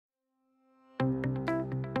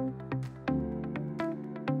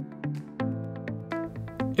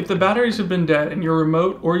If the batteries have been dead in your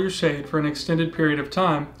remote or your shade for an extended period of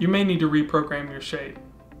time, you may need to reprogram your shade.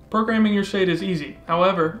 Programming your shade is easy,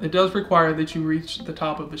 however, it does require that you reach the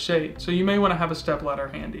top of the shade, so you may want to have a stepladder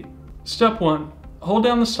handy. Step 1. Hold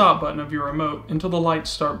down the stop button of your remote until the lights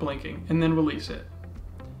start blinking, and then release it.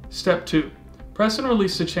 Step 2. Press and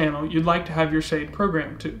release the channel you'd like to have your shade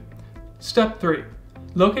programmed to. Step 3.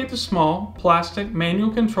 Locate the small, plastic, manual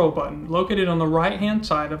control button located on the right-hand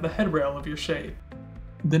side of the headrail of your shade.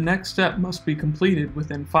 The next step must be completed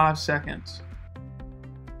within 5 seconds.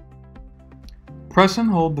 Press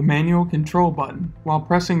and hold the manual control button while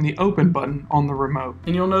pressing the open button on the remote,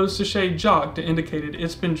 and you'll notice the shade jog to indicate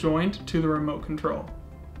it's been joined to the remote control.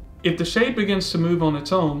 If the shade begins to move on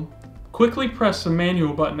its own, quickly press the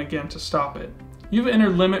manual button again to stop it. You've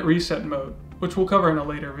entered limit reset mode, which we'll cover in a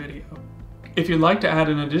later video. If you'd like to add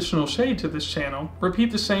an additional shade to this channel,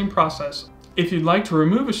 repeat the same process. If you'd like to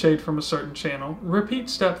remove a shade from a certain channel, repeat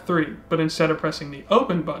step 3, but instead of pressing the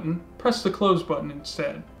open button, press the close button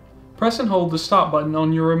instead. Press and hold the stop button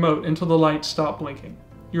on your remote until the lights stop blinking.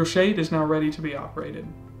 Your shade is now ready to be operated.